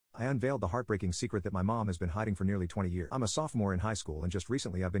I unveiled the heartbreaking secret that my mom has been hiding for nearly 20 years. I'm a sophomore in high school and just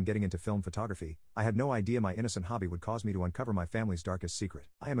recently I've been getting into film photography. I had no idea my innocent hobby would cause me to uncover my family's darkest secret.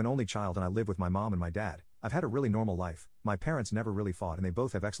 I am an only child and I live with my mom and my dad. I've had a really normal life. My parents never really fought and they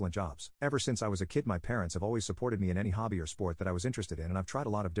both have excellent jobs. Ever since I was a kid my parents have always supported me in any hobby or sport that I was interested in and I've tried a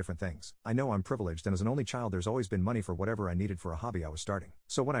lot of different things. I know I'm privileged and as an only child there's always been money for whatever I needed for a hobby I was starting.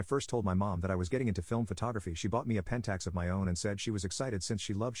 So when I first told my mom that I was getting into film photography she bought me a Pentax of my own and said she was excited since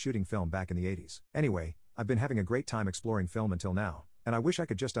she loved shooting film back in the 80s. Anyway, I've been having a great time exploring film until now. And I wish I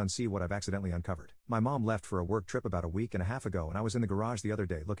could just unsee what I've accidentally uncovered. My mom left for a work trip about a week and a half ago and I was in the garage the other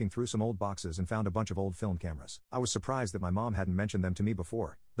day looking through some old boxes and found a bunch of old film cameras. I was surprised that my mom hadn't mentioned them to me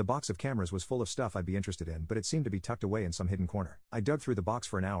before. The box of cameras was full of stuff I'd be interested in but it seemed to be tucked away in some hidden corner. I dug through the box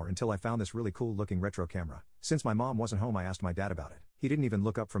for an hour until I found this really cool looking retro camera. Since my mom wasn't home I asked my dad about it. He didn't even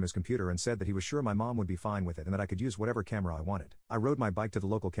look up from his computer and said that he was sure my mom would be fine with it and that I could use whatever camera I wanted. I rode my bike to the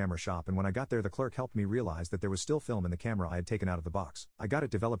local camera shop and when I got there the clerk helped me realize that there was still film in the camera I had taken out of the box. I got it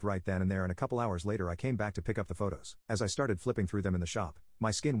developed right then and there and a couple hours later I came back to pick up the photos. As I started flipping through them in the shop,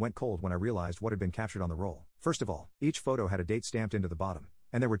 my skin went cold when I realized what had been captured on the roll. First of all, each photo had a date stamped into the bottom.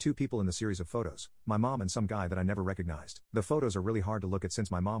 And there were two people in the series of photos, my mom and some guy that I never recognized. The photos are really hard to look at since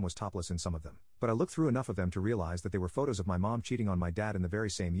my mom was topless in some of them. But I looked through enough of them to realize that they were photos of my mom cheating on my dad in the very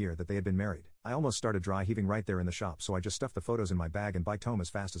same year that they had been married. I almost started dry heaving right there in the shop so I just stuffed the photos in my bag and biked home as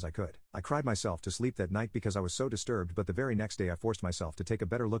fast as I could. I cried myself to sleep that night because I was so disturbed but the very next day I forced myself to take a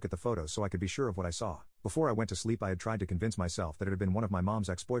better look at the photos so I could be sure of what I saw. Before I went to sleep I had tried to convince myself that it had been one of my mom's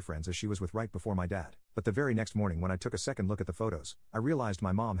ex-boyfriends as she was with right before my dad. But the very next morning when I took a second look at the photos, I realized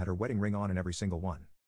my mom had her wedding ring on in every single one.